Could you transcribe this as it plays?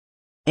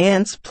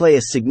Ants play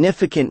a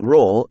significant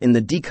role in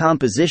the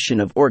decomposition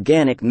of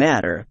organic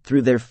matter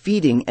through their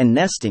feeding and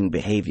nesting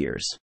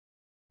behaviors.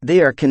 They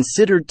are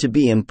considered to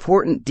be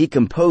important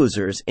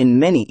decomposers in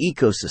many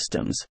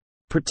ecosystems,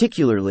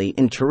 particularly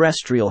in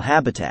terrestrial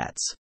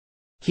habitats.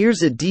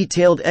 Here's a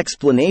detailed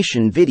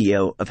explanation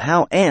video of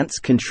how ants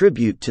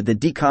contribute to the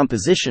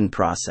decomposition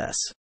process.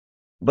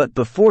 But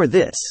before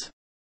this,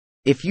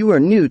 if you are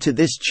new to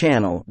this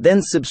channel,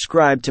 then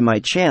subscribe to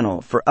my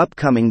channel for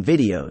upcoming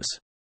videos.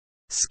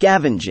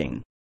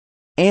 Scavenging.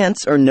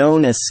 Ants are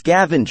known as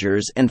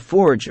scavengers and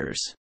foragers.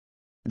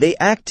 They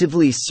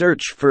actively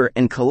search for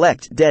and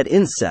collect dead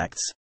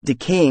insects,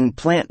 decaying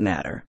plant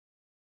matter,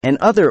 and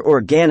other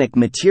organic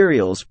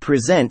materials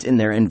present in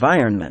their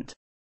environment.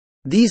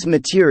 These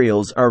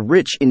materials are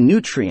rich in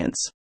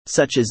nutrients,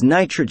 such as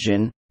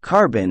nitrogen,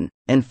 carbon,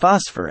 and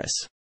phosphorus,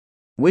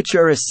 which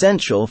are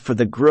essential for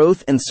the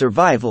growth and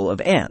survival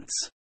of ants.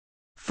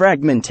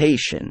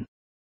 Fragmentation.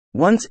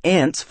 Once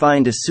ants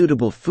find a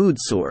suitable food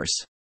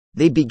source,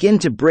 they begin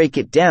to break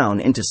it down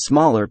into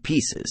smaller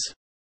pieces.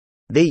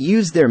 They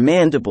use their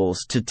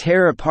mandibles to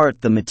tear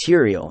apart the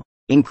material,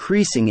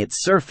 increasing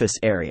its surface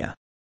area.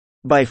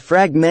 By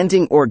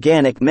fragmenting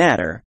organic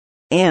matter,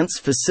 ants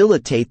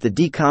facilitate the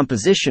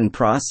decomposition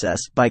process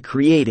by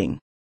creating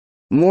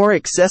more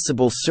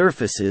accessible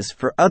surfaces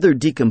for other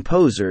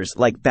decomposers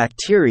like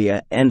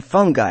bacteria and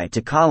fungi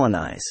to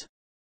colonize.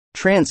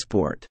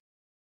 Transport.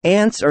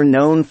 Ants are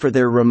known for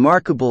their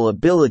remarkable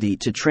ability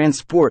to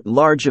transport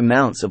large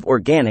amounts of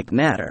organic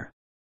matter.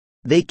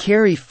 They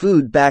carry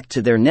food back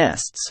to their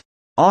nests,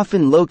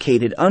 often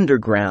located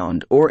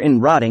underground or in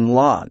rotting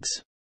logs.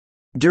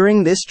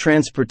 During this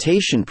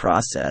transportation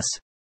process,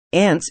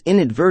 ants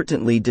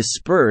inadvertently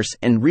disperse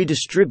and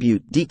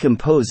redistribute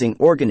decomposing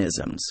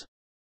organisms,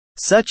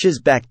 such as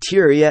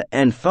bacteria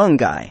and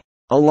fungi,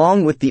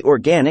 along with the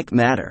organic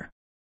matter.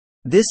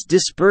 This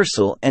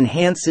dispersal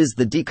enhances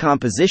the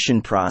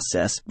decomposition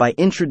process by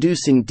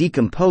introducing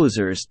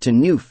decomposers to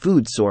new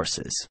food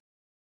sources.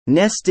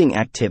 Nesting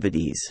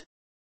activities.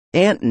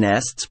 Ant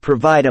nests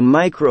provide a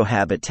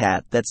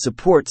microhabitat that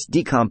supports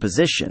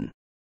decomposition.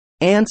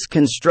 Ants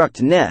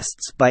construct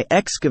nests by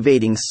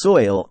excavating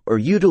soil or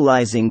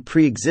utilizing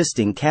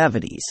pre-existing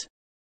cavities.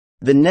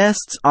 The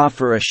nests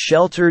offer a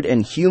sheltered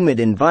and humid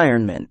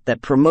environment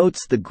that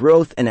promotes the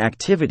growth and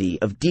activity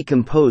of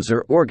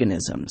decomposer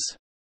organisms.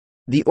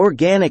 The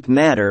organic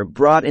matter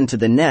brought into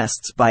the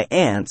nests by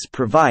ants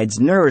provides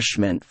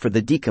nourishment for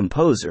the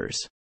decomposers,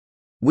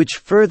 which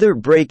further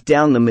break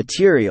down the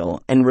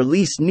material and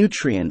release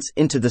nutrients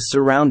into the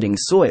surrounding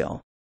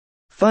soil.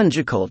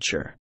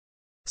 Fungiculture.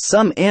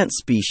 Some ant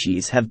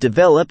species have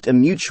developed a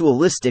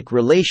mutualistic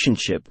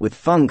relationship with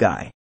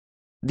fungi.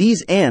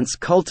 These ants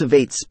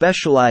cultivate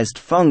specialized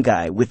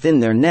fungi within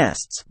their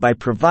nests by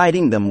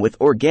providing them with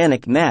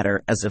organic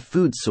matter as a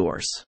food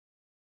source.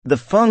 The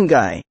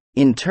fungi,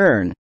 in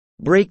turn,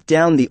 break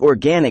down the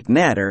organic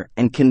matter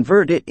and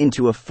convert it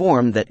into a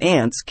form that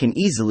ants can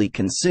easily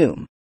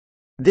consume.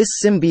 This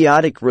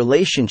symbiotic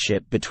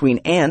relationship between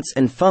ants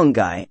and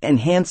fungi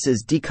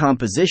enhances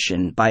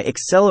decomposition by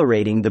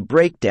accelerating the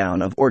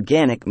breakdown of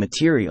organic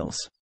materials.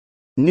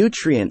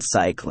 Nutrient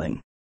cycling.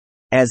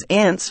 As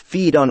ants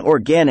feed on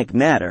organic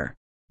matter,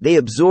 they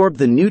absorb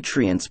the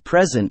nutrients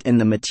present in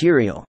the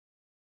material.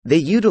 They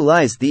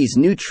utilize these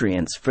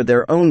nutrients for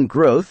their own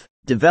growth,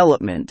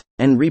 development,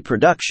 and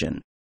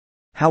reproduction.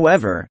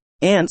 However,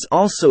 ants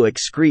also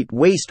excrete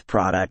waste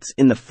products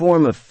in the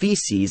form of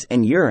feces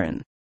and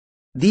urine.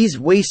 These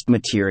waste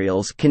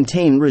materials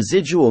contain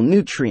residual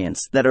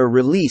nutrients that are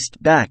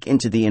released back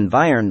into the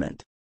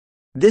environment.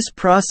 This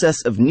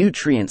process of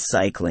nutrient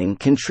cycling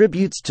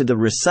contributes to the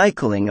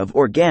recycling of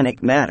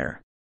organic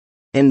matter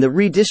and the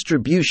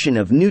redistribution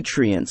of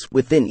nutrients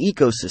within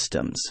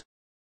ecosystems.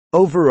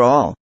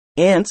 Overall,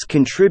 ants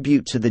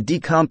contribute to the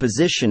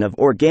decomposition of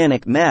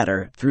organic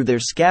matter through their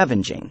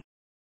scavenging,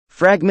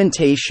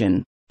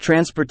 fragmentation,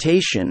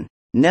 transportation,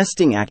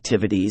 nesting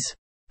activities,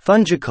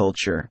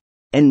 fungiculture,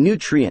 and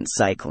nutrient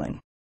cycling.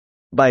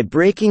 By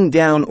breaking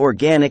down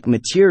organic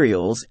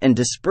materials and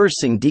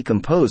dispersing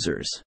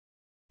decomposers,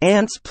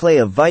 ants play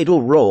a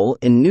vital role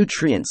in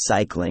nutrient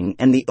cycling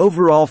and the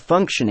overall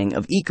functioning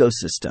of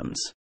ecosystems.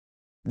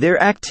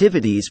 Their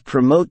activities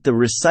promote the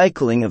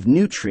recycling of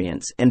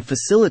nutrients and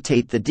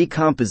facilitate the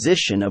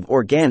decomposition of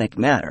organic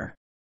matter,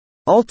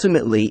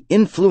 ultimately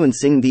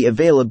influencing the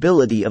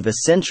availability of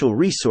essential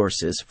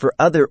resources for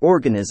other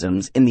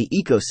organisms in the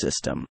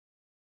ecosystem.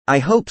 I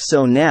hope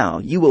so now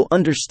you will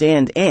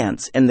understand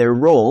ants and their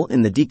role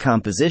in the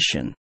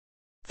decomposition.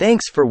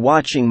 Thanks for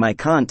watching my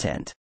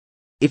content.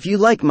 If you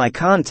like my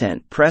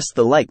content, press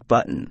the like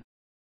button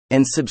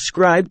and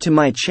subscribe to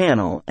my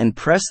channel and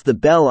press the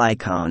bell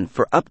icon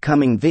for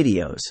upcoming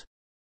videos.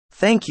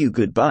 Thank you.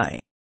 Goodbye.